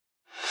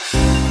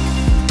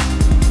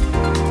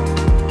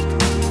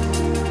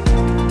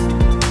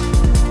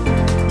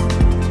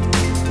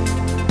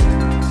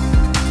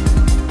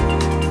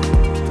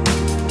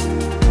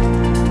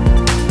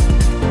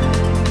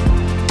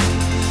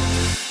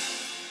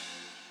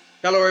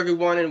Hello,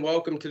 everyone, and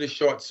welcome to the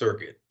Short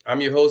Circuit. I'm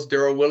your host,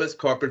 Darryl Willis,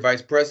 Corporate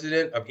Vice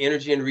President of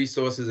Energy and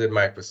Resources at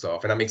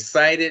Microsoft, and I'm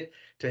excited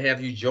to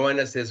have you join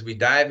us as we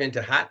dive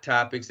into hot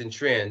topics and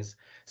trends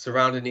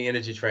surrounding the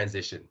energy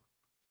transition.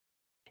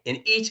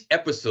 In each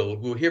episode,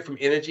 we'll hear from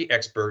energy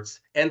experts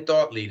and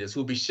thought leaders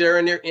who'll be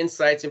sharing their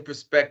insights and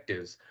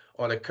perspectives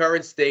on the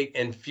current state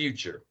and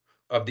future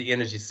of the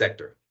energy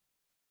sector.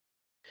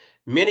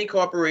 Many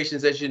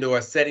corporations, as you know,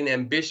 are setting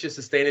ambitious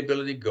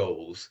sustainability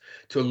goals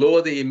to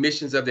lower the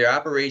emissions of their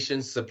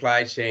operations,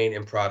 supply chain,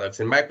 and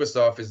products, and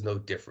Microsoft is no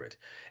different.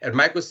 At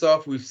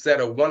Microsoft, we've set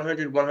a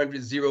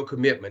 100-100-0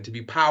 commitment to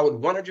be powered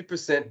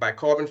 100% by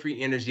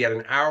carbon-free energy at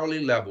an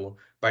hourly level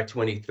by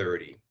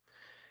 2030.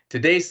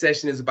 Today's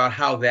session is about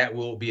how that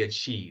will be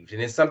achieved,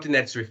 and it's something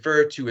that's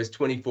referred to as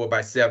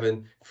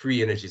 24/7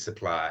 free energy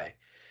supply.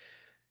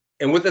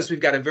 And with us, we've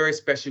got a very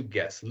special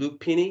guest, Luke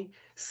Penne,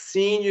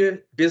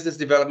 Senior Business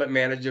Development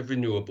Manager of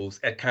Renewables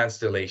at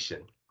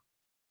Constellation.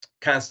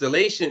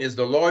 Constellation is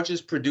the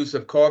largest producer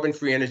of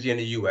carbon-free energy in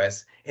the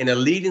U.S. and a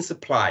leading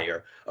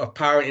supplier of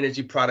power and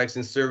energy products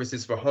and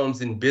services for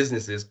homes and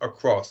businesses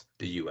across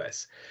the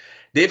U.S.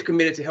 They've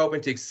committed to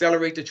helping to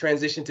accelerate the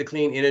transition to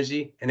clean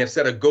energy and have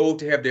set a goal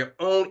to have their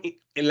own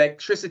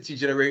electricity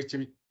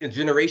generation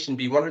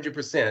be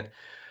 100%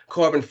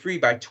 carbon-free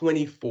by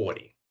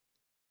 2040.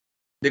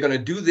 They're going to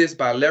do this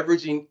by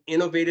leveraging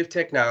innovative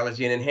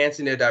technology and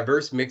enhancing their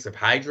diverse mix of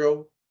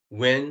hydro,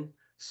 wind,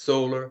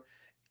 solar,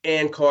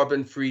 and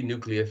carbon-free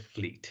nuclear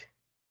fleet.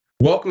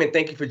 Welcome and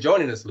thank you for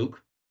joining us,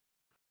 Luke.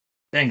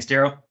 Thanks,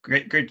 Darryl.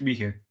 Great to be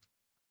here.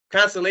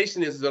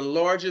 Constellation is the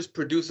largest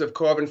producer of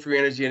carbon-free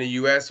energy in the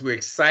U.S. We're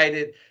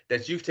excited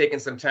that you've taken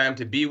some time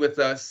to be with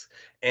us,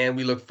 and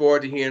we look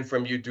forward to hearing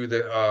from you through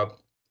the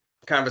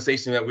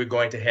conversation that we're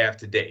going to have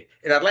today.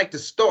 And I'd like to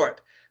start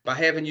by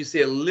having you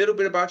say a little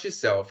bit about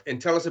yourself and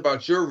tell us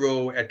about your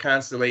role at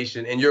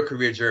Constellation and your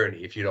career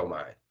journey, if you don't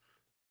mind.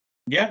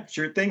 Yeah,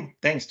 sure thing.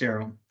 Thanks,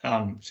 Darryl.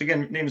 So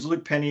again, my name is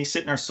Luke Penne,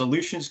 sit in our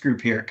solutions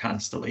group here at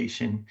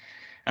Constellation.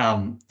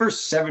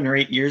 First 7 or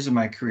 8 years of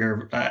my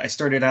career, I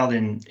started out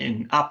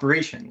in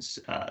operations,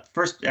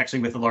 first actually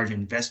with a large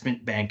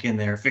investment bank in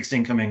their fixed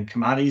income and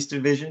commodities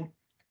division.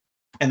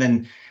 And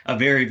then a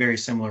very, very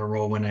similar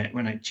role when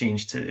I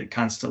changed to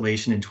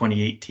Constellation in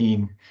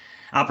 2018.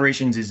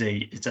 Operations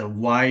it's a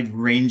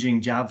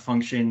wide-ranging job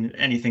function,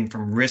 anything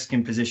from risk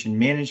and position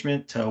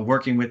management to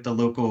working with the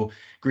local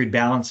grid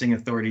balancing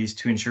authorities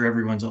to ensure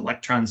everyone's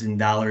electrons and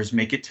dollars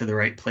make it to the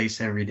right place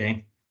every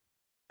day.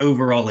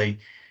 Overall, a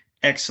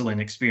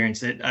excellent experience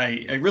that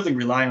I really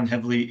rely on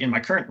heavily in my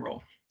current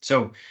role.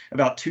 So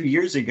about 2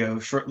 years ago,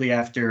 shortly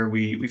after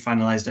we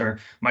finalized our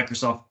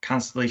Microsoft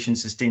Constellation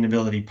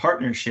Sustainability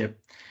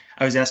Partnership,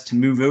 I was asked to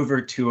move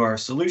over to our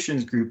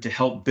solutions group to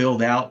help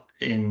build out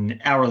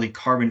an hourly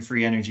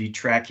carbon-free energy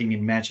tracking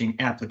and matching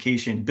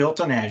application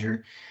built on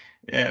Azure,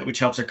 which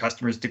helps our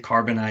customers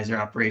decarbonize their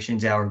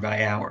operations hour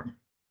by hour.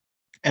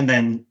 And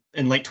then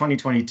in late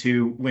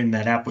 2022, when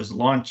that app was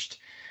launched,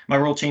 my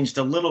role changed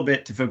a little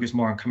bit to focus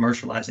more on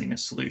commercializing the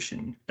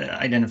solution,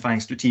 identifying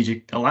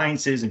strategic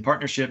alliances and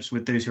partnerships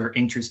with those who are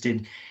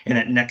interested in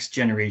that next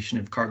generation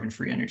of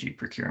carbon-free energy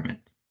procurement.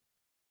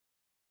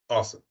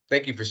 Awesome.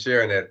 Thank you for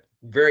sharing that.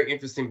 Very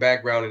interesting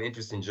background and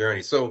interesting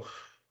journey. So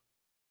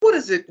what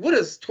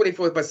does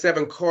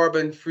 24/7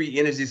 carbon-free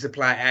energy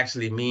supply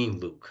actually mean,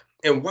 Luke?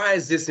 And why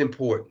is this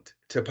important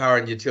to power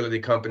and utility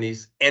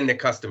companies and their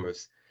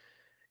customers?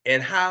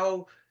 And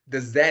how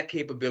does that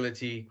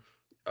capability,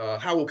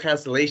 how will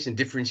Constellation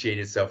differentiate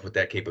itself with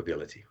that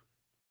capability?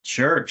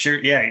 Sure.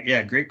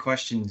 Yeah, great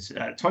questions.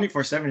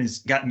 24/7 has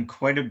gotten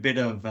quite a bit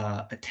of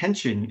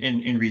attention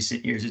in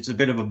recent years. It's a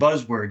bit of a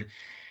buzzword.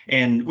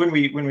 And when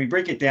we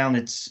break it down,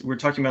 we're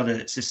talking about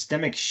a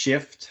systemic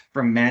shift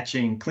from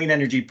matching clean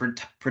energy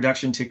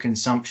production to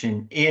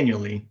consumption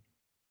annually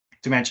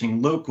to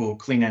matching local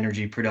clean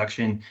energy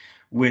production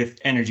with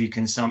energy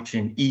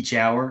consumption each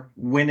hour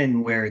when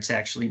and where it's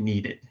actually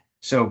needed.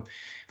 So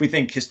if we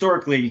think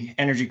historically,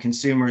 energy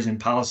consumers and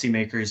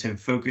policymakers have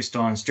focused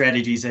on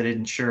strategies that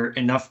ensure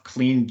enough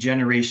clean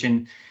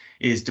generation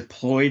is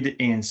deployed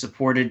and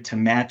supported to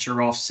match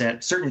or offset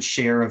a certain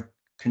share of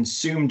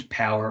consumed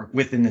power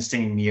within the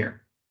same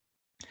year.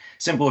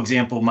 Simple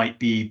example might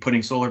be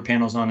putting solar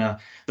panels on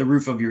the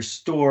roof of your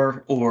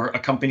store, or a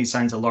company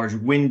signs a large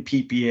wind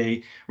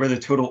PPA where the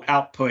total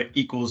output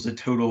equals the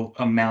total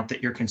amount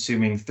that you're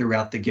consuming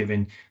throughout the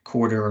given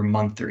quarter or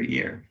month or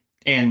year.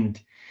 And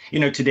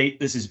to date,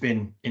 this has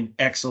been an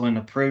excellent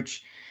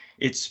approach.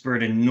 It's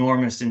spurred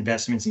enormous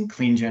investments in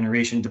clean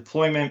generation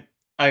deployment.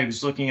 I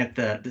was looking at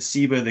the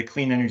CEBA, the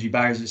Clean Energy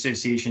Buyers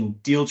Association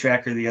deal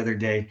tracker the other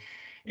day,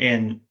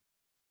 and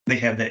they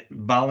have that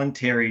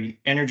voluntary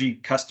energy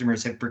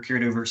customers have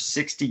procured over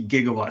 60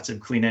 gigawatts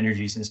of clean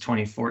energy since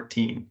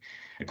 2014,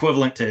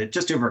 equivalent to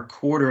just over a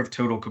quarter of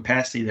total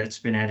capacity that's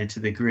been added to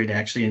the grid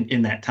actually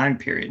in that time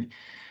period.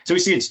 So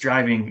we see it's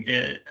driving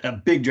a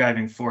big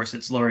driving force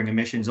that's lowering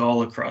emissions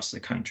all across the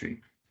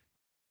country.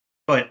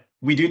 But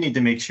we do need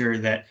to make sure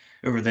that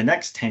over the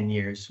next 10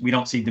 years, we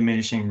don't see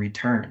diminishing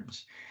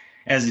returns.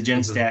 As the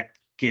gen stack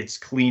gets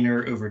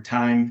cleaner over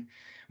time,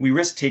 we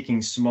risk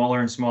taking smaller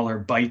and smaller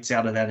bites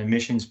out of that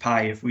emissions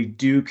pie if we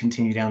do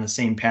continue down the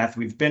same path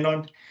we've been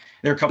on.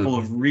 There are a couple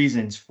of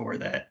reasons for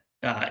that.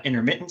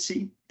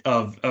 Intermittency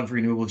of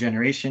renewable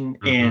generation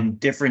and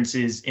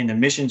differences in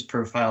emissions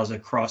profiles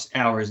across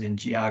hours and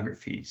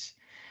geographies.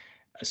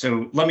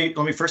 So let me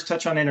first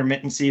touch on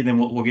intermittency, then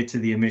we'll get to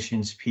the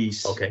emissions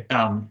piece. Okay.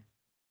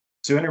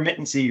 So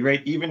intermittency,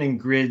 right? Even in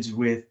grids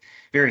with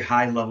very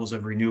high levels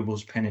of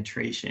renewables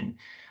penetration,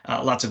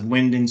 lots of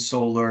wind and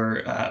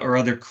solar or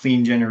other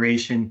clean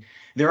generation,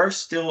 there are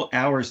still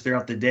hours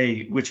throughout the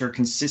day which are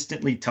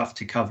consistently tough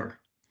to cover.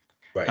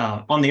 Right.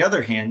 On the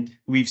other hand,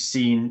 we've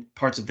seen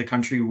parts of the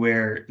country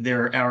where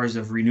there are hours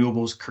of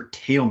renewables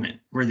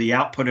curtailment, where the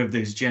output of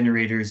those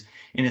generators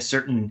in a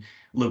certain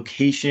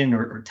location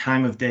or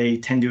time of day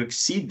tend to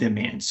exceed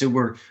demand. So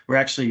we're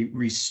actually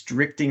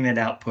restricting that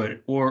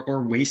output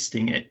or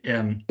wasting it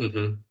and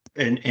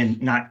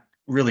not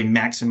really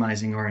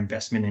maximizing our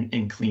investment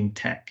in clean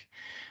tech.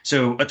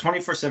 So a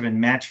 24/7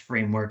 match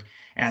framework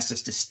asks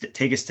us to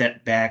take a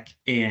step back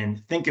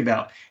and think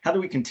about how do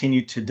we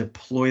continue to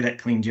deploy that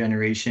clean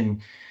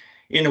generation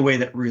in a way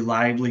that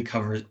reliably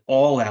covers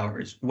all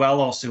hours while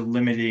also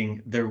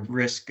limiting the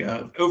risk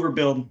of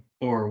overbuild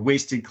or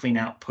wasted clean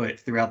output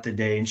throughout the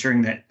day,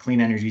 ensuring that clean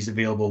energy is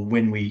available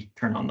when we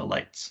turn on the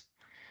lights.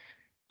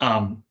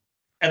 And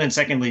then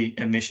secondly,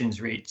 emissions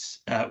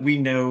rates. We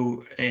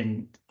know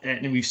and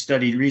we've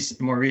studied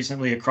more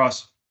recently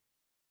across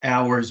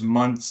hours,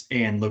 months,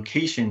 and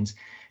locations,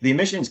 the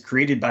emissions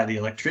created by the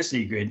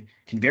electricity grid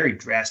can vary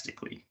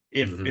drastically.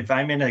 If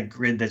I'm in a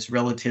grid that's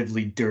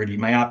relatively dirty,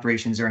 my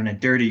operations are in a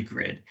dirty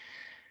grid,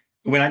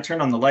 when I turn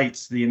on the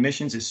lights, the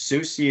emissions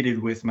associated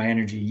with my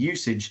energy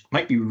usage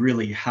might be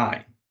really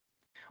high.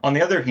 On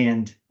the other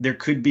hand, there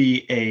could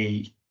be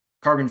a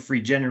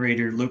carbon-free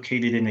generator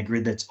located in a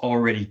grid that's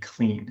already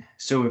clean.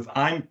 So if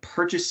I'm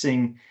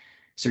purchasing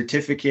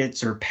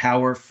certificates or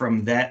power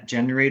from that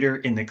generator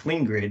in the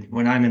clean grid,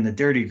 when I'm in the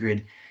dirty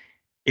grid,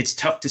 it's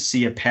tough to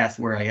see a path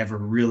where I ever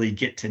really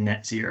get to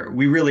net zero.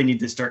 We really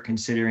need to start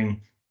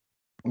considering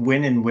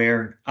when and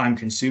where I'm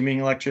consuming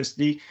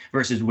electricity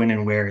versus when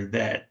and where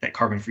that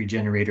carbon-free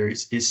generator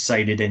is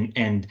sited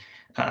and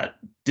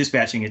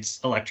dispatching its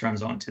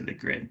electrons onto the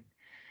grid.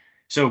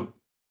 So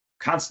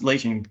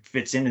Constellation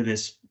fits into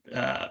this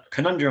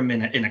conundrum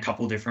in a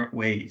couple different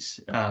ways.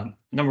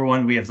 Number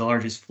one, we have the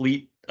largest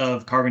fleet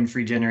of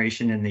carbon-free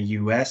generation in the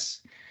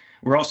US.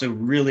 We're also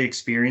really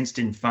experienced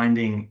in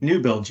finding new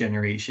build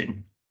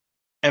generation,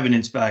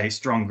 evidenced by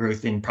strong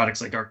growth in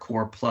products like our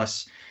Core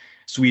Plus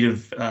suite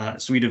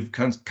of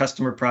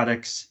customer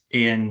products.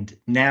 And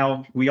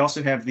now we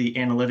also have the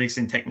analytics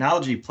and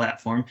technology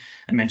platform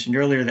I mentioned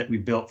earlier that we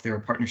built through a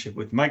partnership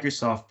with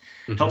Microsoft,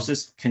 helps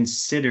us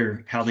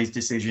consider how these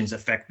decisions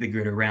affect the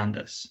grid around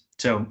us.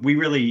 So we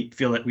really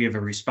feel that we have a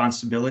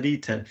responsibility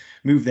to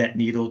move that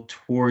needle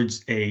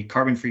towards a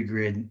carbon-free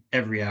grid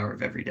every hour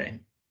of every day.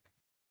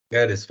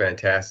 That is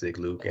fantastic,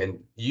 Luke.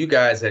 And you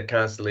guys at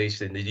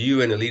Constellation,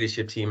 you and the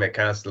leadership team at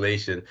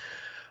Constellation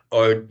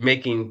are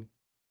making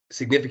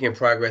significant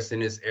progress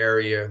in this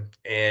area,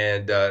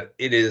 and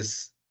it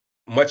is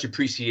much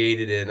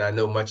appreciated, and I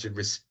know much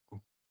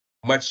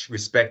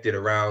respected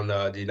around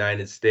the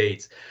United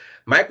States.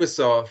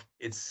 Microsoft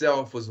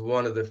itself was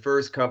one of the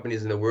first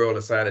companies in the world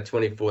to sign a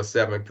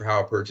 24/7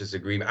 power purchase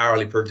agreement,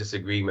 hourly purchase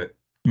agreement,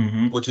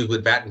 which was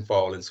with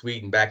Vattenfall in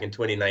Sweden back in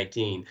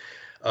 2019,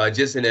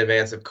 just in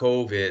advance of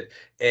COVID.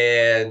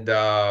 And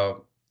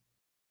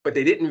but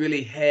they didn't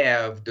really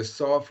have the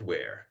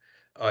software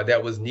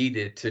that was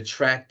needed to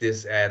track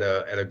this at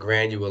a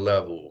granular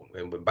level,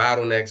 and with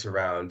bottlenecks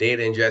around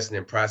data ingestion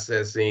and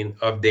processing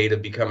of data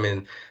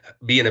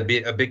being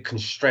a big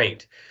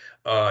constraint.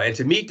 And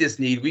to meet this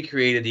need, we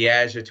created the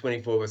Azure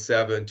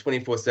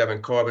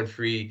 24/7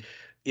 carbon-free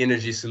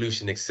energy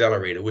solution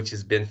accelerator, which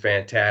has been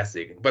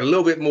fantastic. But a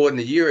little more than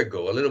a year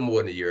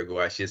ago,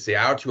 I should say,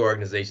 our two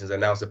organizations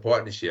announced a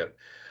partnership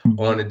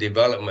on the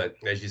development,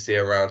 as you say,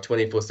 around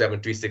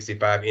 24/7,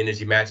 365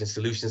 energy matching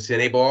solutions to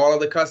enable all of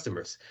the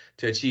customers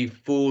to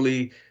achieve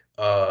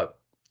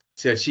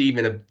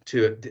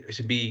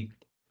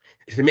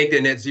to make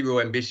their net zero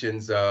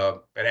ambitions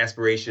and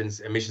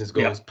aspirations, emissions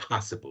goals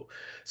possible.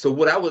 So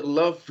what I would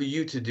love for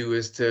you to do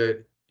is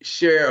to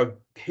hear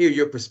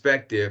your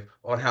perspective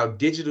on how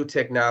digital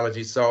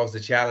technology solves the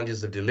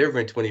challenges of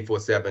delivering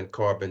 24/7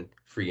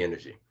 carbon-free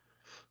energy.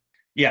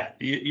 Yeah,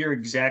 you're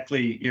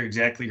exactly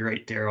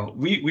right, Darryl.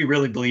 We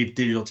really believe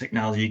digital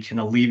technology can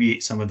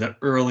alleviate some of the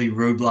early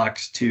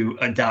roadblocks to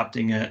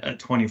adopting a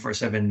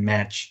 24/7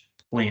 match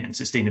plan,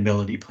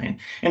 sustainability plan.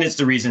 And it's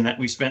the reason that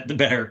we spent the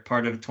better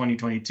part of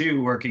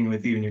 2022 working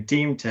with you and your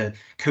team to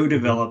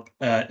co-develop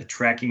a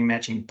tracking and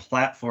matching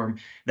platform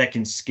that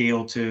can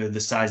scale to the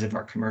size of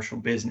our commercial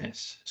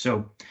business.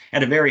 So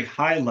at a very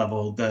high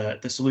level, the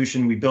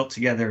solution we built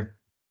together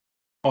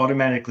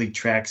automatically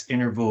tracks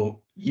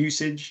interval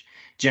usage,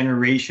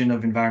 generation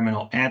of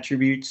environmental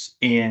attributes,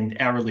 and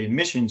hourly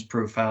emissions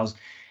profiles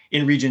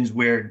in regions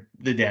where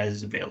the data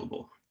is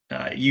available.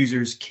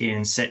 users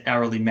can set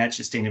hourly match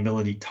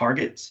sustainability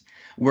targets,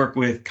 work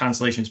with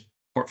Constellation's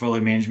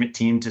portfolio management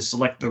team to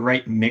select the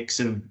right mix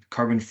of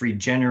carbon-free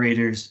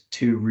generators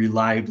to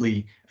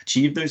reliably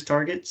achieve those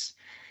targets.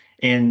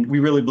 And we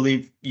really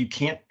believe you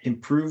can't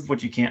improve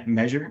what you can't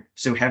measure.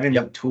 So having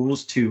the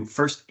tools to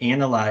first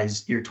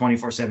analyze your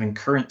 24/7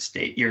 current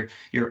state, your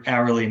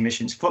hourly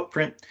emissions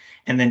footprint,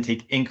 and then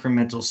take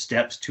incremental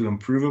steps to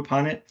improve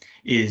upon it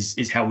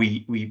is how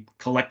we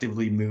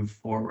collectively move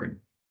forward.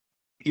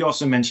 You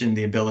also mentioned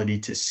the ability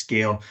to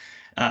scale.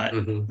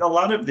 A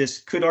lot of this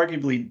could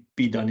arguably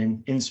be done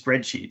in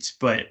spreadsheets,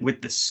 but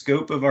with the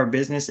scope of our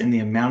business and the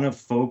amount of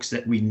folks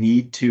that we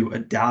need to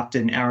adopt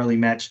an hourly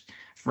match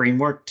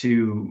framework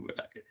to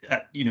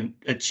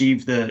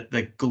achieve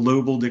the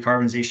global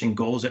decarbonization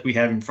goals that we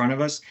have in front of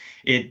us,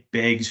 it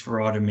begs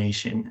for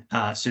automation,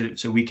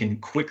 so we can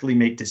quickly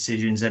make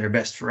decisions that are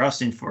best for us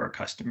and for our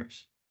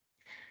customers.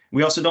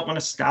 We also don't want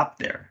to stop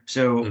there.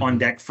 So on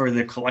deck for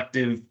the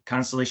collective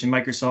Constellation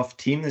Microsoft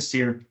team this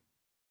year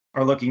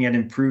are looking at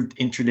improved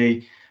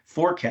intraday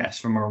forecasts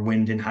from our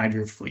wind and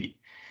hydro fleet,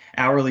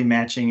 hourly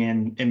matching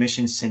and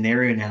emission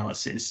scenario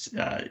analysis,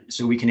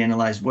 so we can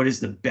analyze what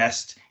is the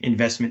best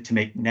investment to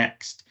make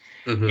next.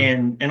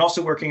 And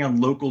also working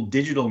on local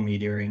digital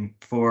metering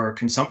for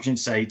consumption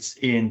sites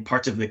in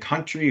parts of the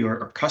country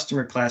or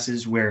customer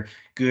classes where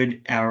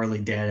good hourly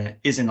data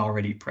isn't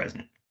already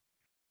present.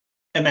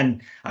 And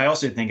then I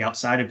also think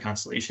outside of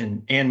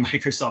Constellation and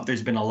Microsoft,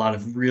 there's been a lot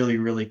of really,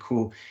 really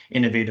cool,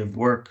 innovative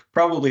work.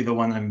 Probably the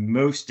one I'm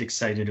most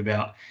excited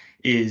about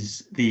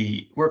is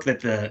the work that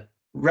the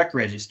REC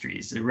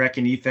registries, the REC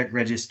and EFEC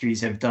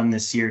registries have done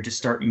this year to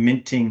start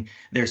minting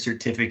their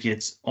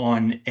certificates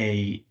on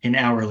an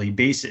hourly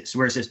basis,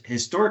 whereas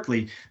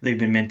historically they've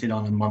been minted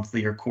on a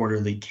monthly or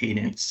quarterly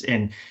cadence.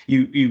 And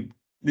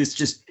this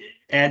just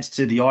adds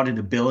to the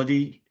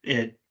auditability.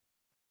 It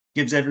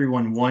gives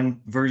everyone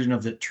one version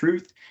of the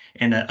truth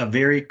and a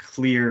very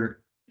clear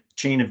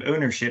chain of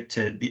ownership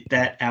to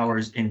that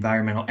hour's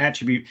environmental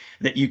attribute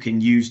that you can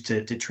use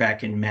to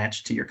track and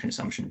match to your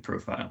consumption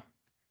profile.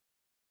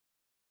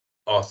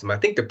 Awesome. I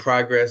think the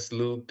progress,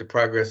 Luke, the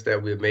progress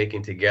that we're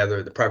making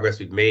together, the progress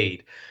we've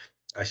made,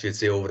 I should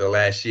say, over the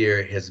last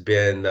year has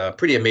been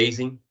pretty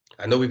amazing.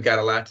 I know we've got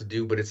a lot to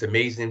do, but it's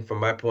amazing from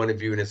my point of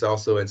view, and it's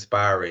also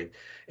inspiring.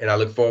 And I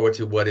look forward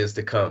to what is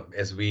to come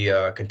as we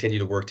continue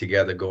to work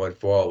together going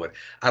forward.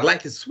 I'd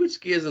like to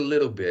switch gears a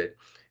little bit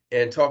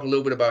and talk a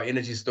little bit about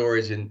energy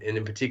storage and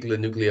in particular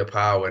nuclear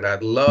power. And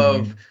I'd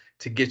love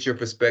to get your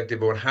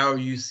perspective on how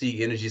you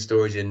see energy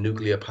storage and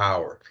nuclear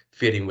power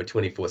fitting with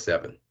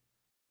 24/7.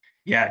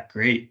 Yeah,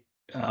 great.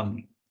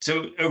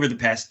 So over the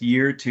past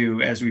year or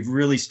two, as we've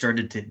really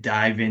started to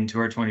dive into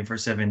our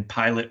 24/7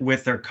 pilot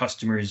with our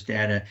customers'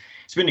 data,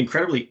 it's been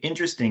incredibly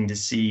interesting to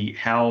see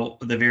how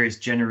the various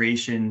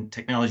generation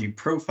technology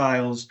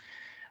profiles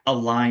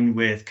align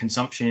with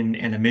consumption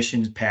and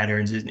emissions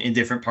patterns in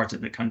different parts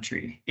of the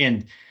country.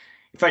 And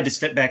if I had to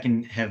step back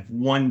and have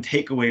one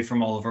takeaway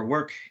from all of our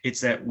work,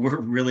 it's that we're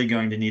really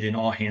going to need an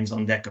all hands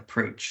on deck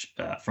approach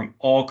from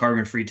all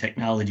carbon-free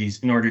technologies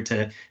in order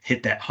to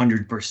hit that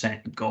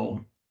 100%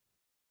 goal.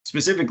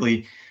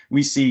 Specifically,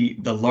 we see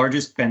the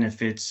largest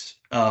benefits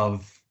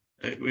of,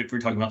 if we're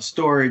talking about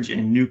storage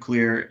and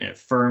nuclear,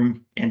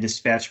 firm and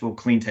dispatchable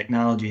clean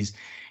technologies,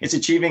 it's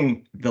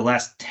achieving the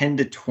last 10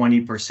 to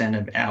 20%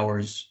 of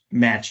hours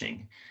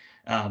matching,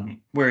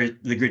 where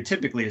the grid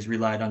typically has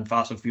relied on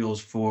fossil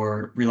fuels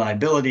for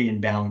reliability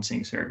and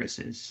balancing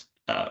services.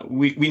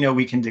 We know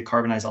we can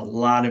decarbonize a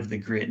lot of the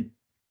grid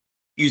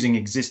using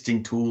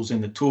existing tools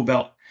in the tool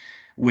belt,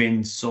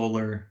 wind,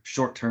 solar,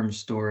 short-term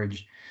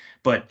storage.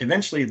 But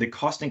eventually the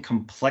cost and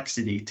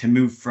complexity to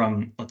move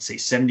from, let's say,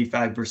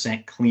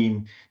 75%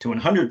 clean to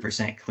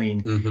 100%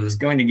 clean is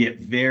going to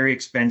get very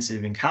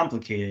expensive and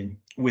complicated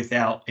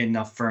without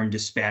enough firm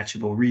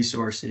dispatchable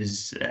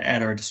resources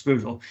at our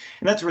disposal.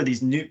 And that's where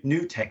these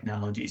new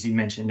technologies, you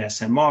mentioned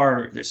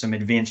SMR, there's some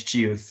advanced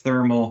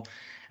geothermal,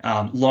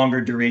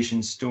 longer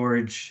duration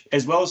storage,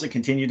 as well as the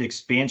continued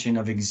expansion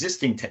of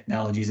existing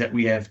technologies that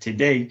we have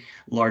today,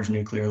 large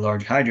nuclear,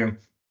 large hydro,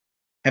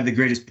 have the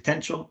greatest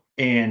potential,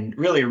 and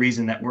really a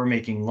reason that we're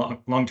making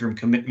long-term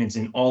commitments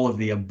in all of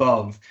the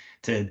above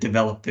to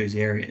develop those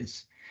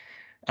areas.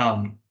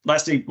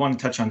 Lastly, I want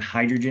to touch on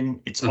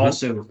hydrogen. It's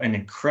also an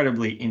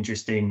incredibly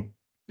interesting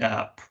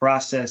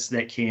process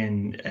that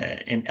can,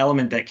 an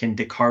element that can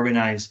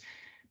decarbonize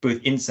both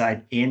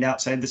inside and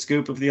outside the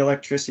scope of the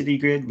electricity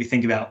grid. We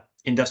think about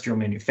industrial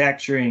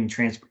manufacturing,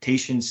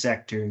 transportation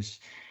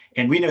sectors,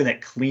 and we know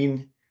that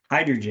clean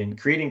hydrogen,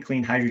 creating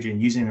clean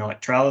hydrogen using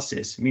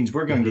electrolysis means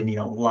we're going to need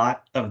a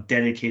lot of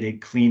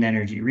dedicated clean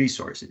energy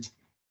resources,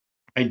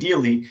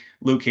 ideally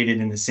located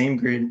in the same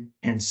grid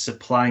and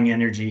supplying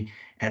energy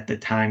at the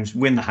times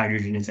when the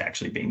hydrogen is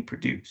actually being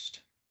produced.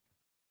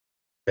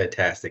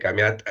 Fantastic. I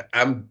mean,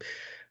 I'm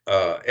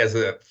as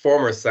a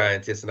former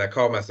scientist, and I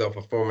call myself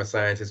a former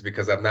scientist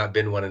because I've not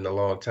been one in a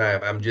long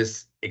time, I'm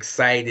just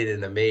excited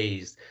and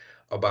amazed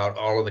about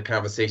all of the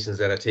conversations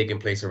that are taking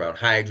place around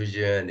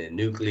hydrogen and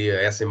nuclear,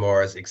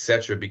 SMRs, et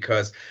cetera,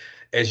 because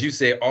as you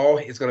say,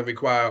 it's going to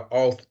require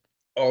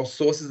all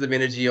sources of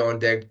energy on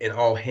deck and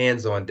all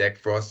hands on deck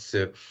for us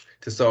to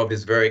solve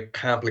this very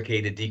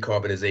complicated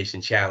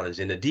decarbonization challenge.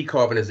 And the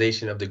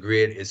decarbonization of the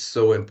grid is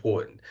so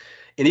important.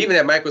 And even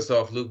at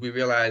Microsoft, Luke, we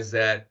realized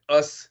that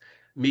us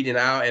meeting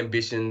our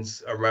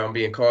ambitions around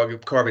being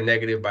carbon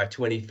negative by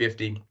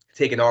 2050,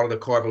 taking all of the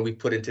carbon we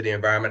put into the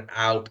environment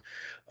out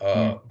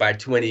by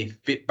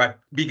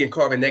being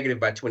carbon negative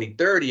by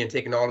 2030 and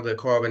taking all of the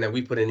carbon that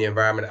we put in the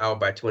environment out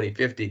by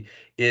 2050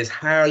 is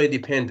highly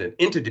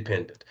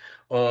interdependent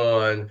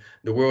on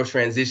the world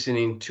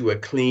transitioning to a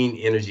clean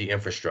energy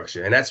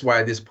infrastructure. And that's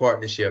why this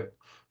partnership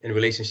and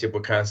relationship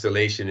with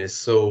Constellation is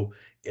so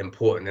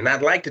important. And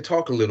I'd like to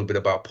talk a little bit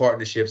about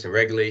partnerships and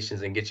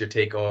regulations and get your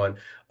take on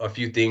a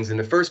few things. And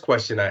the first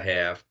question I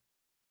have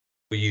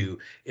for you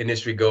in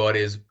this regard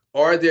is,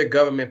 are there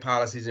government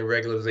policies and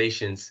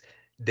regulations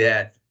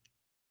that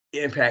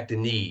impact the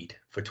need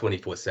for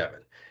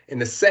 24/7? And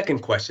the second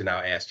question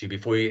I'll ask you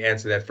before you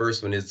answer that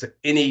first one is,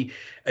 any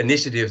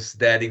initiatives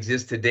that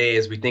exist today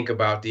as we think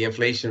about the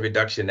Inflation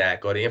Reduction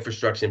Act or the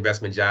Infrastructure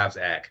Investment Jobs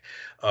Act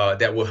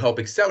that will help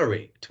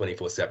accelerate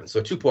 24/7? So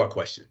two-part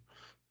question.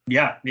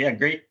 Yeah,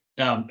 great.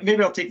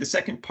 Maybe I'll take the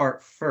second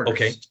part first.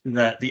 Okay.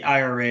 The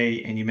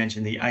IRA, and you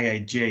mentioned the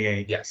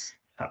IIJA. Yes.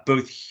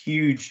 Both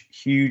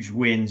huge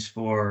wins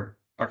for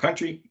our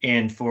country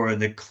and for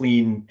the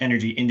clean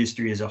energy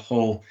industry as a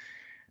whole.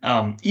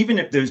 Even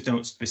if those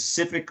don't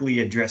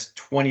specifically address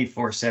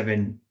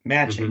 24/7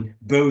 matching,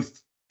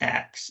 both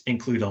acts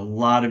include a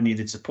lot of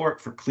needed support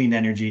for clean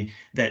energy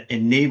that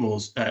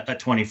enables a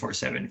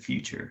 24/7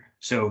 future.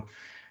 So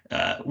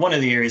one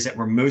of the areas that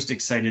we're most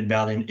excited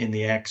about in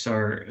the acts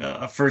are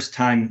a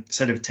first-time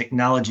set of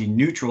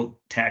technology-neutral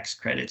tax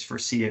credits for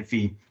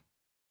CFE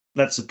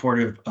that's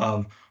supportive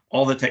of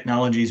all the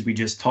technologies we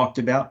just talked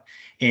about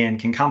and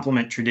can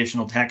complement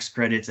traditional tax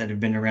credits that have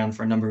been around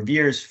for a number of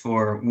years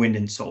for wind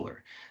and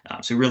solar.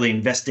 So really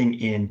investing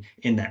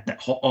in that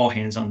all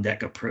hands on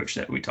deck approach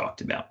that we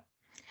talked about.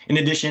 In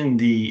addition,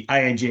 the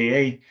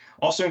IIJA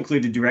also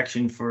included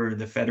direction for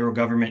the federal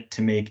government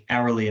to make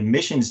hourly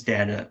emissions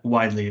data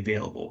widely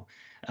available,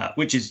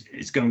 which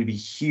is going to be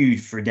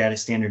huge for data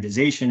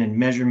standardization and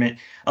measurement.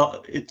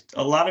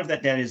 A lot of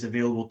that data is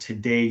available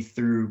today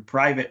through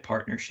private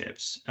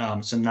partnerships,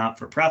 so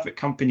not-for-profit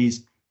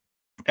companies.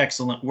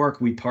 Excellent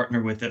work. We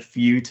partner with a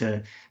few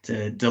to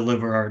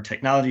deliver our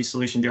technology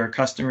solution to our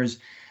customers,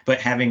 but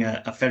having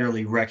a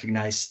federally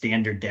recognized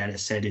standard data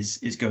set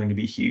is going to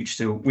be huge.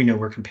 So we know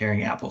we're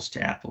comparing apples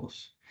to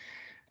apples.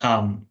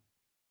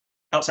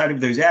 Outside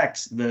of those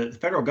acts, the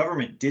federal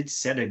government did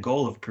set a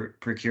goal of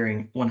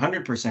procuring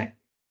 100%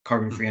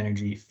 carbon-free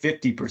energy,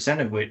 50%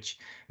 of which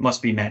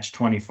must be matched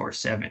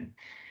 24/7.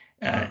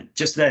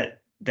 Just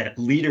that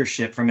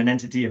leadership from an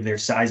entity of their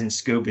size and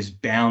scope is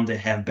bound to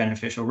have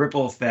beneficial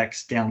ripple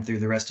effects down through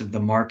the rest of the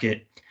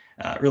market,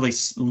 really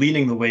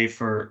leading the way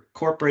for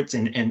corporates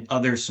and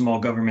other small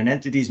government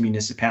entities,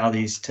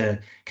 municipalities, to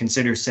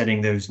consider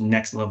setting those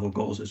next level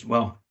goals as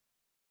well.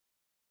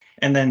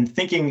 And then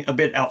thinking a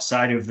bit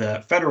outside of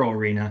the federal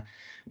arena,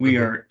 we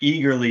are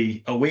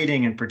eagerly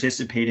awaiting and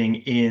participating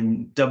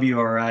in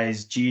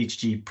WRI's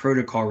GHG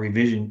protocol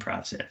revision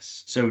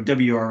process. So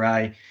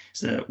WRI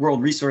is the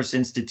World Resource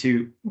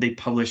Institute. They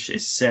publish a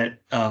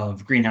set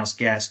of greenhouse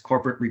gas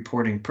corporate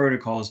reporting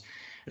protocols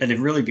that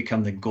have really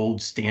become the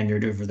gold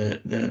standard over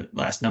the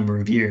last number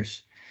of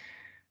years.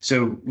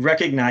 So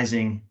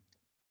recognizing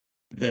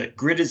the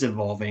grid is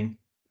evolving,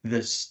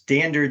 the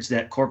standards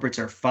that corporates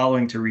are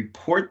following to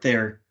report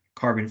their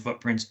carbon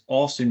footprints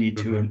also need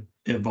to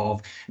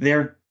evolve.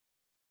 They're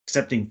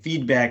accepting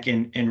feedback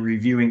and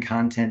reviewing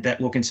content that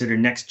will consider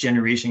next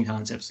generation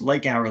concepts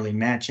like hourly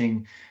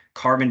matching,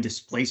 carbon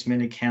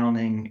displacement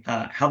accounting,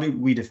 how do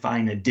we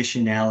define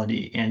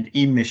additionality and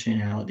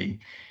emissionality,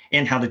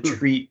 and how to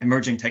treat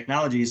emerging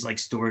technologies like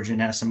storage and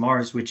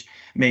SMRs, which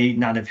may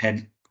not have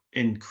had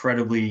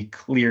incredibly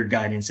clear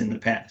guidance in the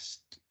past.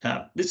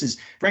 This is,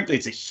 frankly,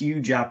 it's a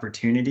huge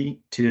opportunity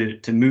to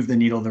move the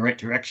needle in the right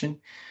direction,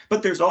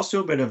 but there's also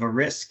a bit of a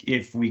risk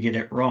if we get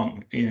it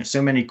wrong.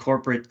 So many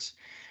corporates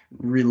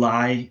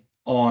rely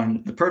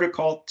on the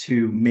protocol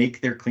to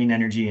make their clean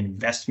energy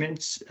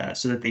investments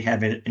so that they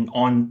have an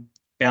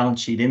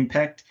on-balance sheet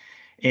impact,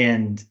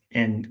 and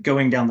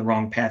going down the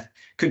wrong path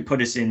could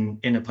put us in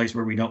a place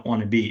where we don't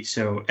want to be.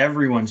 So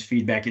everyone's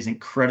feedback is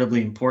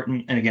incredibly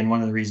important, and again, one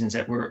of the reasons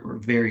that we're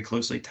very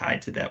closely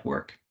tied to that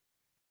work.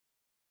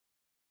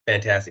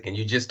 Fantastic. And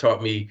you just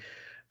taught me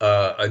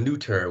a new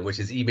term, which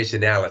is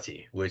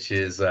emissionality, which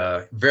is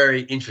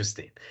very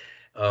interesting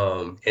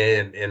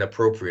and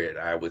appropriate,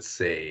 I would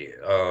say.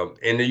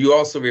 And you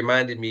also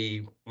reminded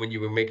me when you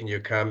were making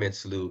your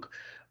comments, Luke,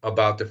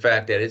 about the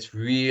fact that it's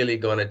really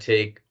going to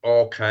take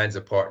all kinds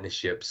of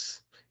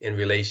partnerships and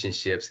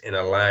relationships and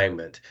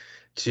alignment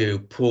to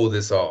pull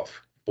this off,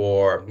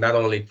 for not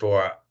only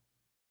for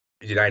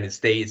the United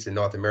States and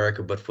North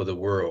America, but for the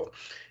world.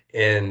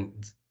 And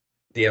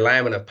the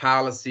alignment of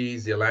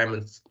policies, the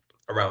alignments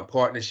around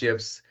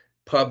partnerships,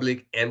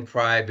 public and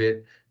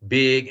private,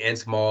 big and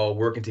small,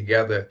 working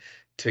together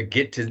to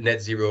get to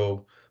net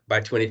zero by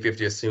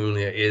 2050 or sooner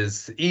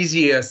is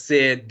easier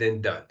said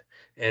than done.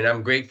 And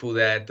I'm grateful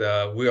that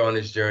we're on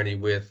this journey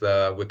with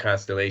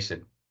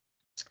Constellation.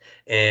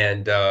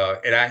 And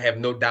I have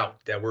no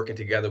doubt that working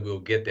together, we'll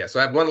get there. So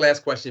I have one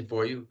last question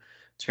for you.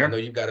 Sure. I know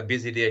you've got a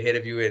busy day ahead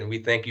of you, and we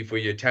thank you for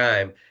your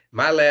time.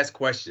 My last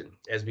question,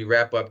 as we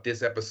wrap up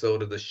this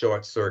episode of The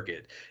Short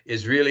Circuit,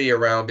 is really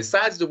around,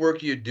 besides the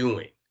work you're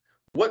doing,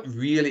 what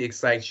really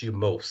excites you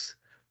most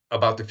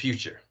about the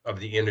future of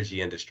the energy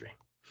industry?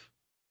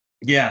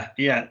 Yeah,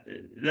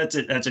 that's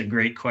a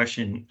great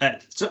question.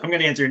 So I'm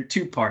going to answer in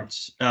two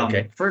parts.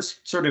 Okay.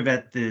 First, sort of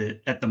at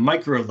the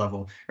micro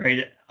level,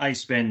 right? I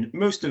spend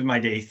most of my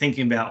day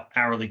thinking about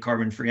hourly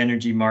carbon-free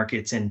energy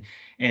markets, and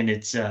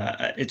it's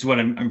what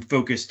I'm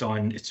focused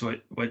on. It's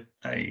what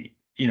I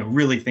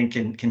really think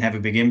can have a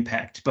big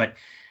impact. But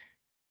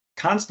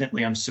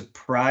constantly, I'm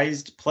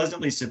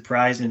pleasantly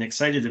surprised and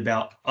excited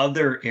about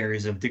other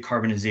areas of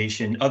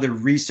decarbonization, other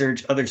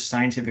research, other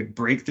scientific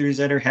breakthroughs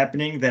that are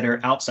happening that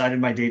are outside of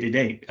my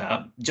day-to-day.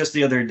 Just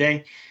the other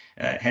day,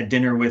 had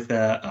dinner with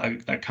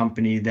a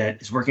company that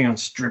is working on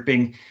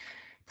stripping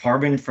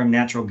carbon from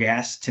natural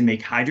gas to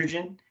make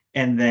hydrogen.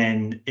 And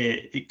then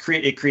it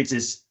creates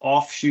this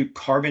offshoot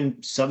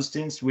carbon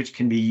substance, which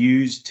can be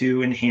used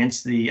to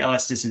enhance the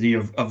elasticity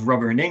of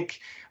rubber and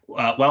ink,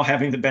 while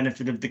having the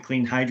benefit of the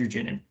clean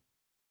hydrogen. And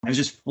I was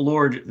just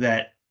floored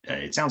that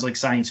it sounds like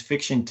science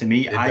fiction to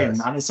me. I am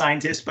not a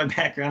scientist by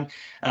background.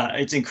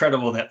 It's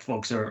incredible that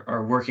folks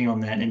are working on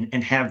that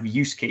and have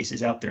use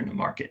cases out there in the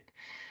market.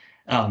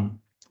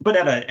 But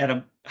at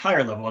a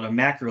higher level, at a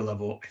macro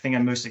level, I think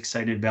I'm most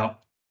excited about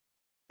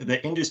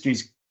the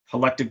industry's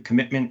collective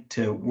commitment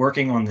to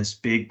working on this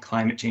big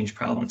climate change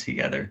problem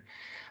together.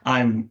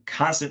 I'm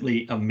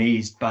constantly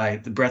amazed by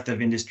the breadth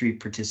of industry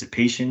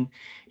participation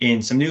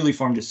in some newly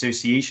formed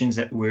associations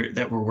that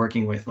we're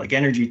working with, like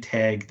Energy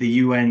Tag, the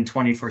UN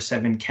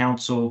 24/7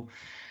 Council.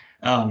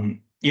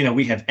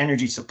 We have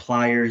energy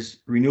suppliers,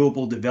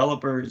 renewable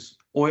developers,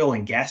 oil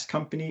and gas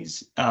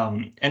companies,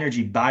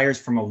 energy buyers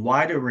from a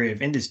wide array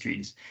of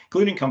industries,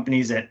 including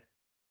companies that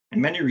in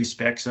many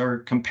respects are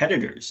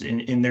competitors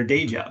in their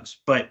day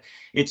jobs. But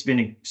it's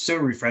been so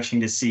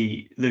refreshing to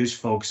see those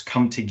folks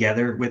come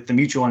together with the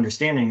mutual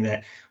understanding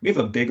that we have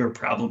a bigger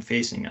problem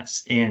facing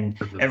us, and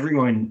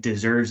everyone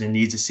deserves and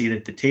needs a seat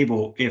at the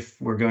table if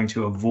we're going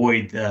to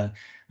avoid the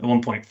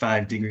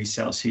 1.5 degrees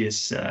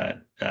Celsius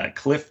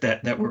cliff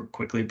that we're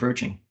quickly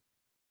approaching.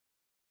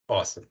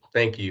 Awesome.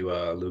 Thank you,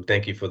 Luke.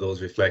 Thank you for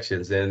those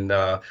reflections. And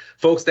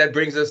folks, that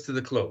brings us to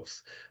the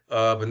close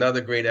of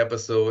another great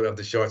episode of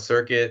The Short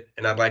Circuit.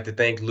 And I'd like to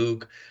thank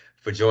Luke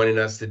for joining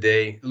us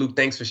today. Luke,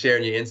 thanks for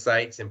sharing your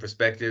insights and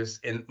perspectives.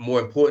 And more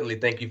importantly,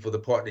 thank you for the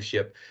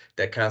partnership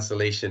that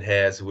Constellation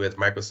has with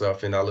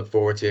Microsoft. And I look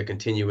forward to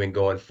continuing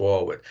going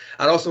forward.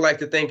 I'd also like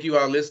to thank you,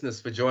 our listeners,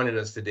 for joining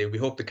us today. We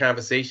hope the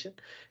conversation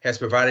has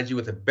provided you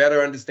with a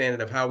better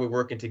understanding of how we're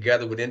working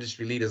together with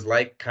industry leaders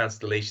like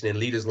Constellation and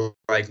leaders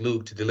like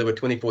Luke to deliver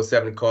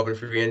 24/7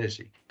 carbon-free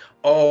energy,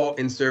 all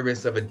in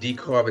service of a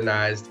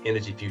decarbonized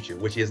energy future,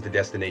 which is the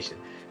destination.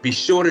 Be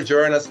sure to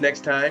join us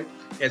next time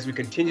as we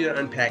continue to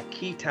unpack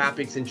key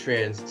topics and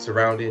trends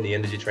surrounding the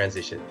energy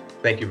transition.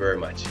 Thank you very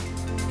much.